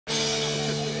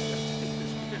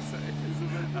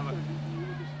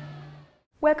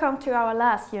Welcome to our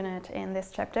last unit in this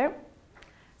chapter.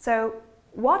 So,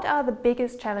 what are the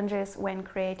biggest challenges when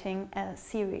creating a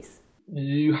series?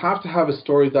 You have to have a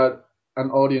story a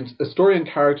story and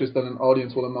characters that an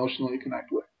audience will emotionally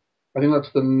connect with. I think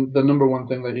that's the number one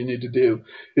thing that you need to do.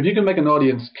 If you can make an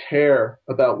audience care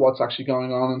about what's actually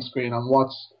going on screen and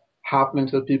what's happening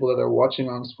to the people that are watching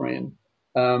on screen,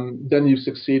 then you've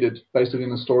succeeded basically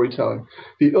in the storytelling.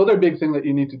 The other big thing that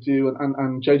you need to do,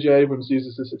 and J.J. Abrams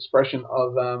uses this expression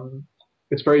of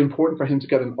it's very important for him to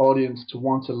get an audience to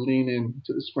want to lean in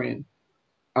to the screen.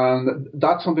 And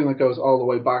that's something that goes all the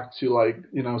way back to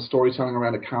storytelling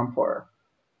around a campfire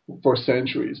for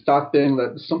centuries. Something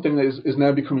that is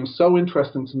now becoming so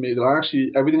interesting to me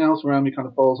that everything else around me kind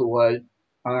of falls away,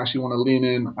 and I actually want to lean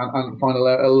in and find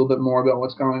out a little bit more about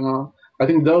what's going on. I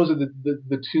think those are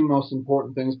the two most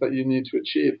important things that you need to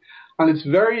achieve. And it's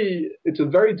a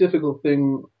very difficult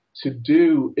thing to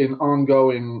do in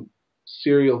ongoing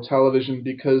serial television,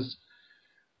 because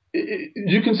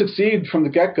you can succeed from the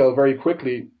get-go very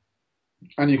quickly,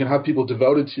 and you can have people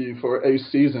devoted to you for a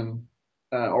season,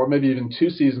 or maybe even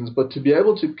 2 seasons. But to be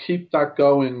able to keep that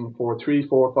going for 3,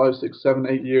 4, 5, 6, 7,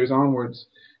 8 years onwards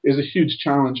is a huge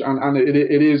challenge, and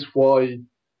it is why,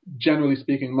 generally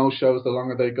speaking, most shows, the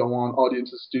longer they go on,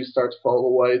 audiences do start to fall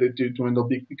away. They do dwindle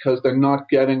because they're not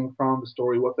getting from the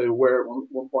story what they were at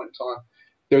one point in time.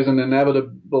 There's an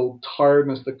inevitable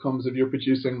tiredness that comes if you're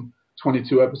producing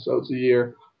 22 episodes a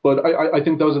year. But I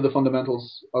think those are the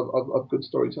fundamentals of good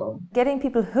storytelling. Getting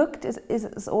people hooked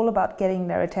is all about getting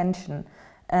their attention.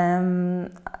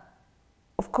 Of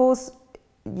course,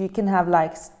 you can have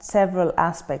like several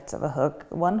aspects of a hook.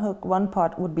 One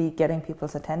part would be getting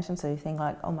people's attention, so you think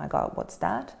like, oh my God, what's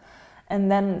that? And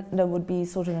then there would be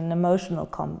sort of an emotional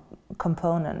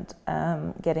component,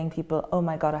 getting people, oh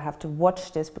my God, I have to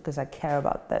watch this because I care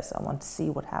about this, I want to see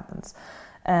what happens.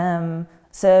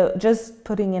 So just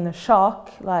putting in a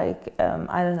shock, like,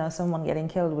 I don't know, someone getting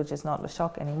killed, which is not a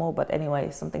shock anymore, but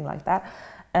anyway, something like that,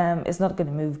 is not going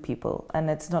to move people, and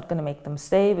it's not going to make them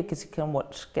stay, because you can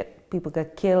people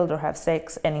get killed or have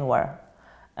sex anywhere.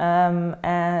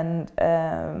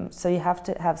 So you have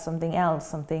to have something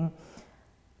else,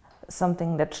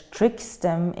 something that tricks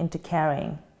them into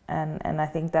caring, and I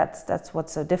think that's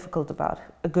what's so difficult about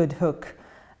a good hook,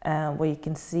 where you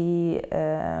can see,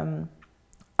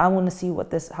 I want to see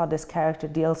how this character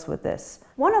deals with this.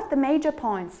 One of the major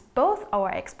points both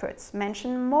our experts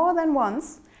mention more than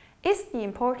once is the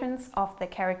importance of the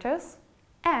characters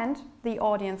and the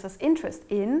audience's interest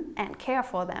in and care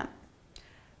for them.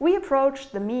 We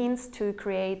approached the means to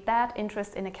create that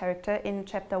interest in a character in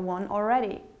Chapter 1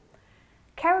 already.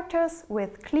 Characters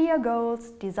with clear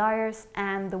goals, desires,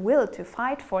 and the will to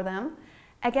fight for them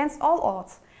against all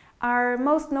odds are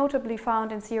most notably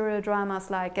found in serial dramas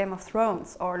like Game of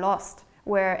Thrones or Lost,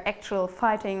 where actual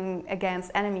fighting against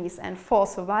enemies and for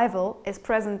survival is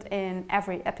present in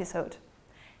every episode.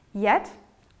 Yet,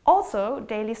 also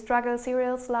daily struggle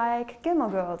serials like Gilmore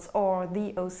Girls or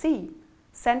The O.C.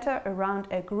 center around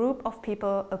a group of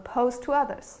people opposed to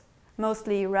others,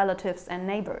 mostly relatives and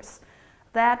neighbors,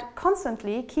 that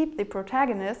constantly keep the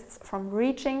protagonists from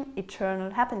reaching eternal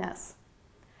happiness.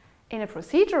 In a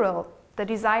procedural, the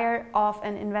desire of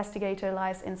an investigator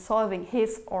lies in solving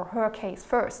his or her case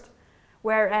first,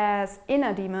 whereas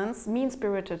inner demons,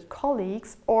 mean-spirited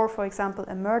colleagues, or for example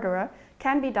a murderer,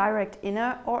 can be direct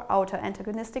inner or outer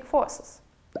antagonistic forces.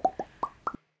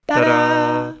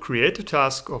 Ta-da! Creative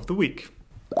task of the week.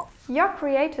 Your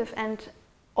creative and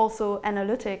also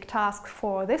analytic task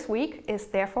for this week is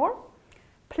therefore,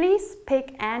 please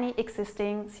pick any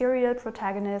existing serial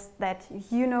protagonist that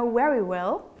you know very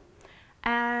well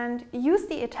and use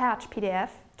the attached PDF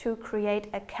to create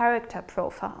a character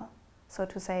profile, so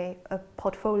to say a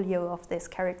portfolio of this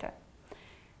character.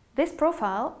 This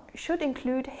profile should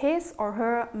include his or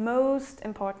her most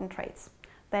important traits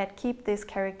that keep this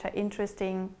character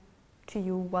interesting to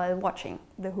you while watching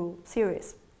the whole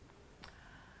series.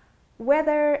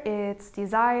 Whether it's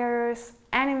desires,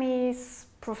 enemies,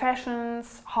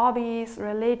 professions, hobbies,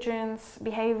 religions,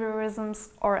 behaviorisms,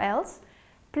 or else,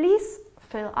 please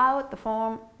fill out the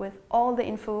form with all the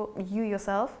info you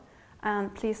yourself,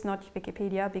 and please not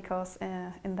Wikipedia, because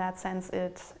in that sense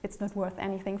it's not worth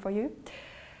anything for you,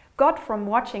 got from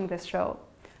watching this show.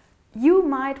 You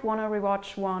might want to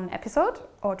rewatch 1 episode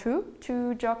or 2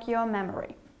 to jog your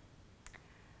memory.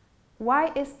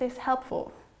 Why is this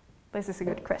helpful? This is a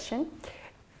good question.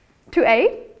 To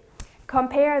A,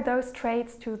 compare those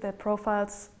traits to the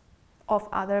profiles of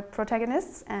other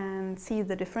protagonists and see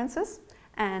the differences.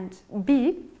 And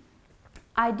B,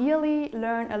 ideally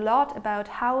learn a lot about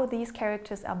how these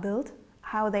characters are built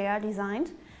how they are designed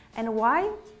and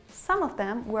why some of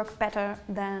them work better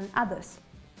than others.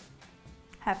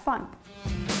 Have fun!